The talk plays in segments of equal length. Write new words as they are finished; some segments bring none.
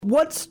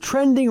what's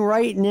trending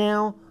right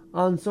now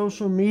on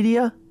social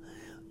media?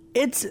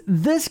 It's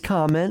this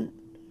comment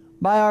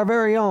by our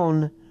very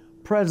own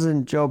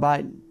President Joe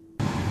Biden.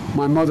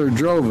 My mother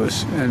drove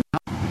us,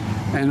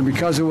 and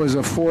because it was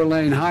a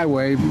 4-lane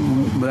highway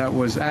that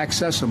was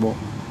accessible,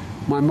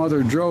 my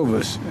mother drove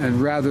us,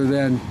 and rather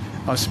than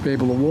us be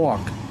able to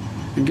walk.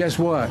 And guess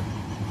what?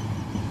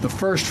 The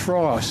first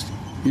frost,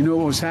 you know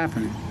what was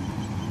happening?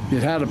 You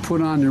had to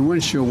put on your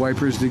windshield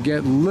wipers to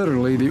get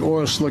literally the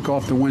oil slick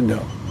off the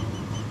window.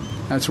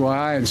 That's why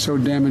I and so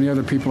damn many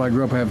other people I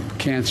grew up have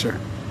cancer.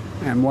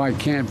 And why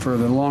can't, for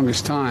the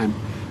longest time,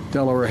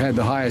 Delaware had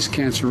the highest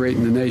cancer rate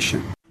in the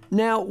nation.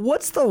 Now,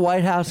 what's the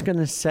White House going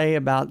to say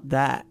about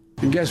that?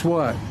 And guess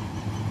what?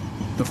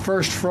 The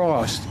first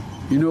frost,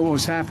 you know what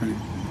was happening?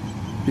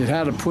 You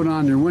had to put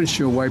on your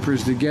windshield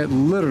wipers to get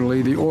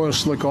literally the oil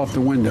slick off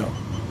the window.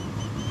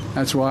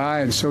 That's why I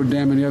and so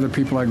damn many other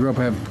people I grew up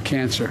have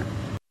cancer.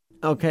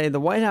 Okay, the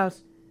White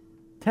House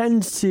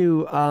tends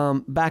to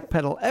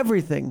backpedal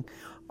everything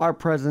our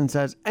president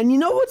says. And you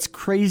know what's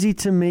crazy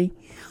to me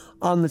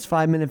on this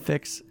 5-minute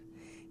fix?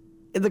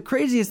 The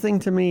craziest thing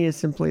to me is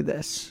simply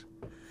this.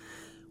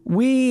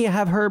 We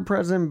have heard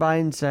President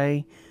Biden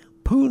say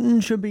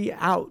Putin should be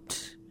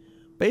out,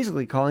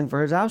 basically calling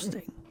for his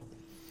ousting,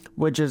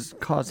 which has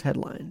caused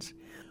headlines.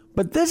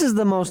 But this is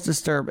the most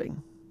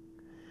disturbing,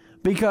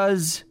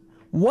 because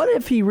what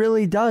if he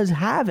really does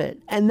have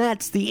it? And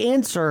that's the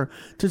answer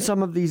to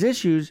some of these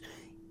issues.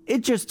 It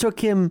just took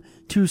him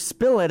to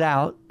spill it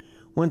out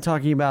when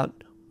talking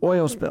about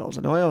oil spills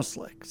and oil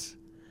slicks.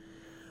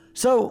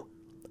 So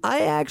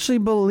I actually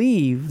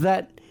believe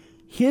that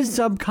his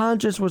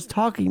subconscious was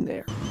talking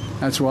there.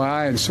 That's why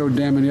I and so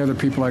damn many other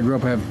people I grew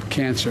up have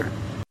cancer.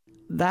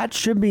 That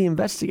should be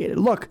investigated.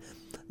 Look,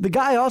 the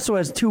guy also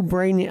has had 2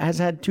 brain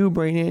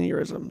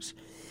aneurysms.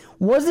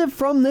 Was it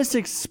from this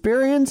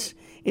experience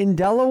in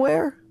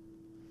Delaware?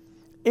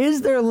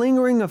 Is there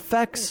lingering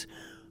effects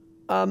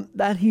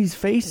that he's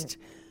faced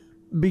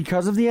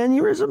because of the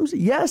aneurysms?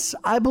 Yes,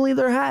 I believe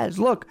there has.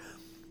 Look,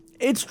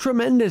 it's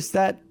tremendous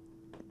that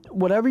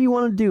whatever you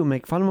want to do,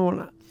 make fun of him or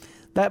not,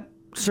 that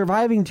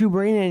surviving 2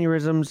 brain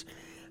aneurysms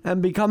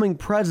and becoming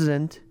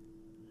president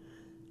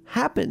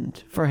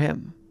happened for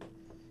him.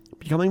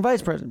 Becoming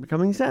vice president,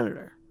 becoming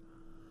senator.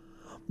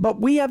 But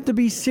we have to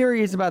be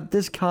serious about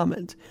this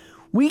comment.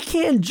 We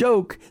can't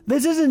joke.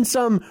 This isn't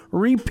some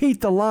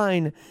repeat the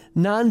line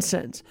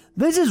nonsense.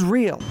 This is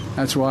real.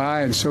 That's why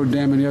I and so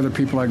damn many other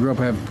people I grew up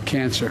have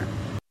cancer.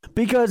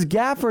 Because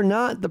gaffe or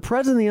not, the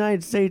president of the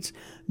United States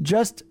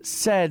just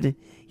said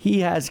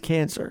he has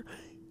cancer.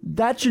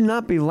 That should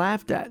not be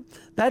laughed at.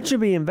 That should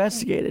be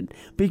investigated.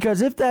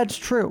 Because if that's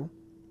true,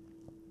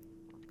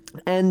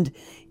 and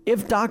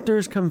if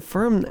doctors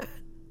confirm that,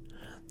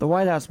 the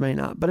White House may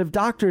not, but if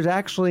doctors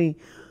actually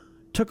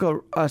took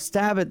a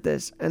stab at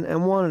this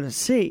and wanted to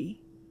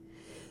see,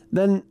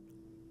 then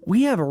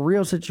we have a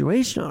real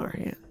situation on our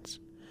hands.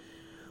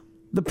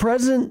 The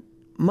president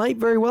might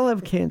very well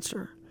have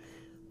cancer.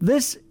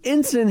 This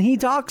incident he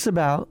talks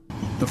about,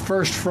 the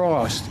first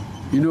frost,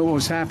 you know what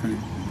was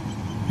happening?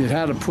 You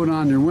had to put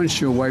on your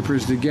windshield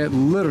wipers to get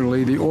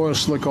literally the oil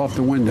slick off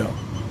the window.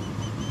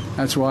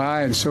 That's why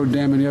I and so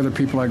damn many other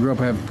people I grew up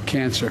have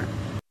cancer.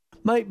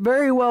 Might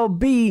very well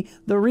be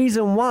the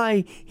reason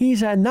why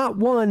he's had not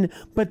 1,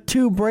 but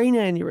 2 brain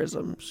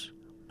aneurysms.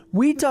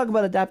 We talk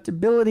about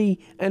adaptability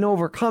and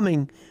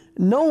overcoming.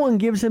 No one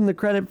gives him the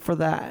credit for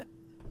that.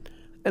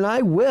 And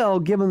I will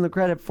give him the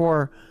credit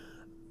for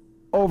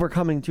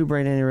overcoming 2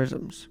 brain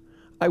aneurysms.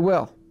 I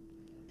will.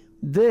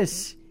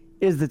 This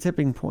is the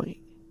tipping point.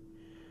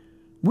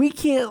 We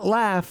can't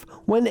laugh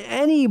when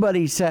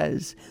anybody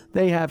says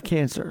they have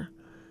cancer,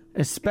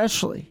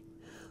 especially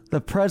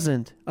the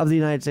President of the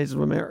United States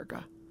of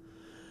America.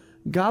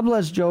 God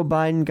bless Joe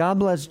Biden. God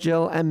bless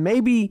Jill. And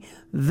maybe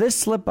this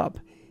slip-up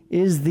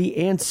is the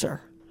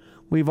answer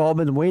we've all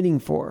been waiting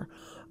for.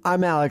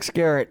 I'm Alex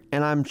Garrett,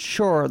 and I'm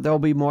sure there'll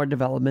be more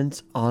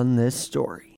developments on this story.